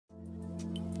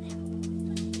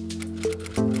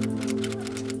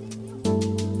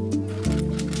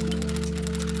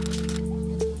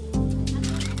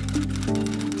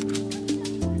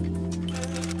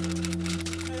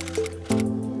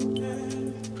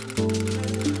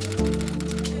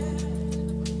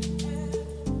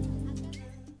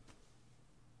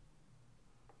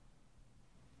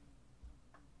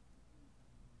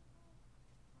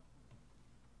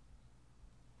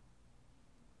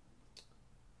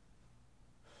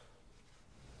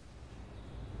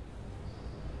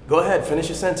Go ahead, finish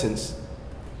your sentence.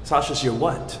 Sasha's your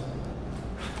what?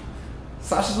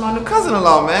 Sasha's my new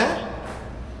cousin-in-law, man.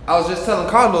 I was just telling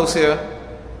Carlos here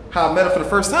how I met her for the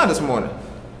first time this morning.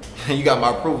 You got my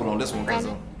approval on this one,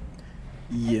 cousin.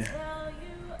 Yeah.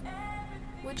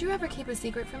 Would you ever keep a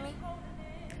secret from me?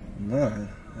 Nah,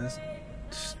 that's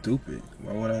stupid.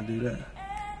 Why would I do that?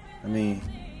 I mean,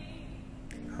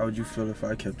 how would you feel if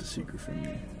I kept a secret from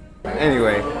you?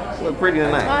 Anyway, you look pretty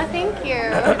tonight. Oh, thank you.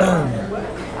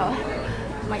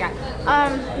 Oh my God.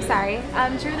 I'm sorry.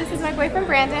 Drew, this is my boyfriend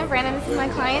Brandon. Brandon, this is my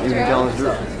client Drew.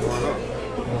 Drew.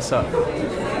 What's up?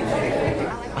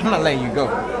 I'm not letting you go.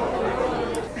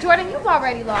 Jordan, you've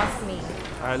already lost me.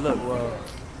 All right, look, well,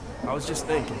 I was just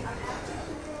thinking.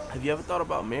 Have you ever thought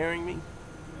about marrying me?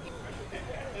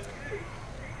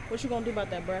 What you gonna do about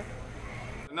that, bruh?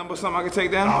 The number something I can take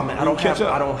down? Oh man, I don't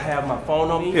have my phone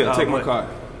on me. Here, take my card.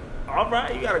 All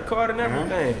right, you got a card and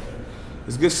everything.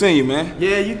 It's good seeing you, man.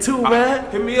 Yeah, you too, man.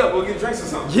 Hit me up. We'll get drinks or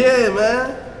something. Yeah,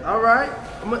 man. All right.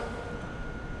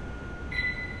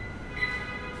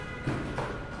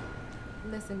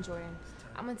 Listen, Jordan,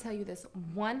 I'm gonna tell you this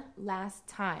one last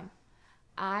time.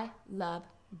 I love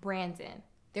Brandon.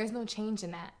 There's no change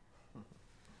in that.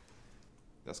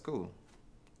 That's cool.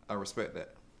 I respect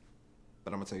that.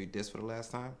 But I'm gonna tell you this for the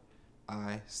last time.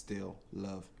 I still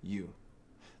love you.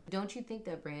 Don't you think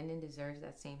that Brandon deserves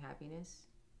that same happiness?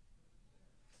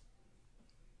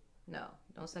 No,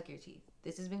 don't suck your teeth.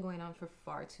 This has been going on for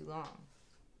far too long.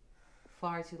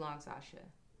 Far too long, Sasha.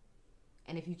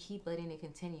 And if you keep letting it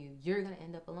continue, you're gonna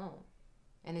end up alone.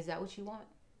 And is that what you want?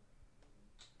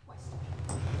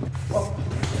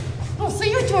 Oh, so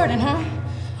you're Jordan, huh?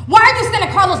 Why are you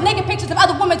sending Carlos naked pictures of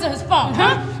other women to his phone,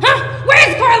 huh? Huh?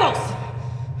 Where's Carlos?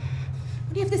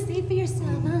 What do you have to say for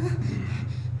yourself, huh?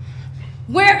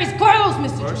 Where is Carlos,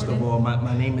 Mr. Jordan? First of all,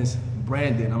 my name is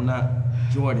Brandon. I'm not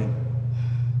Jordan.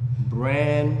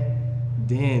 Brandon.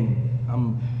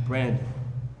 I'm Brandon.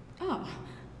 Oh.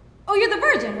 Oh, you're the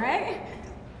virgin, right?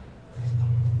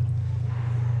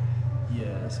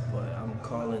 Yes, but I'm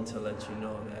calling to let you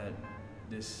know that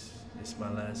this is my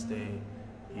last day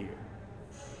here.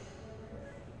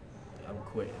 I'm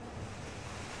quitting.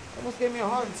 Almost gave me a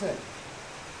heart attack.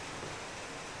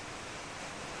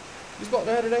 You spoke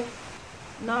to her today?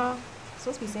 Nah.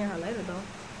 Supposed to be seeing her later, though.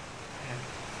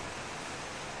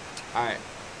 Alright.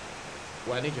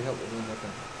 Well, I need your help with one more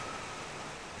thing.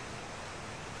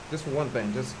 Just for one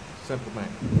thing, just simple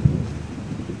thing.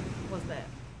 What's that?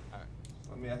 Alright.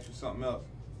 Let me ask you something else.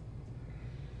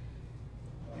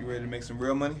 You ready to make some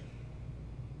real money?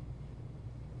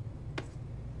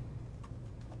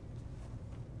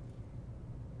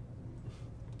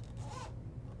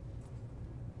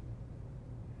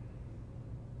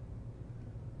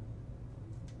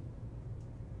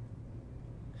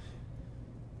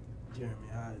 Jeremy,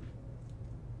 I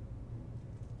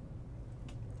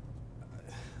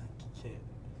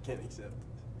can't accept it.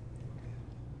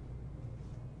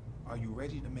 Are you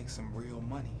ready to make some real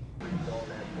money?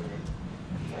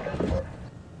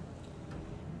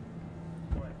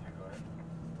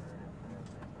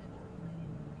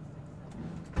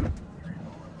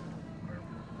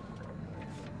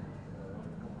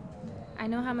 I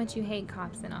know how much you hate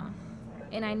cops and all,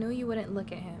 and I knew you wouldn't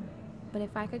look at him. But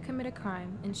if I could commit a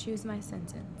crime and choose my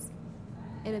sentence,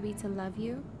 it'll be to love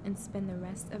you and spend the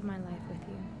rest of my life with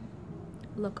you.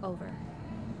 Look over.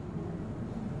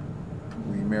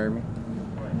 Will you marry me?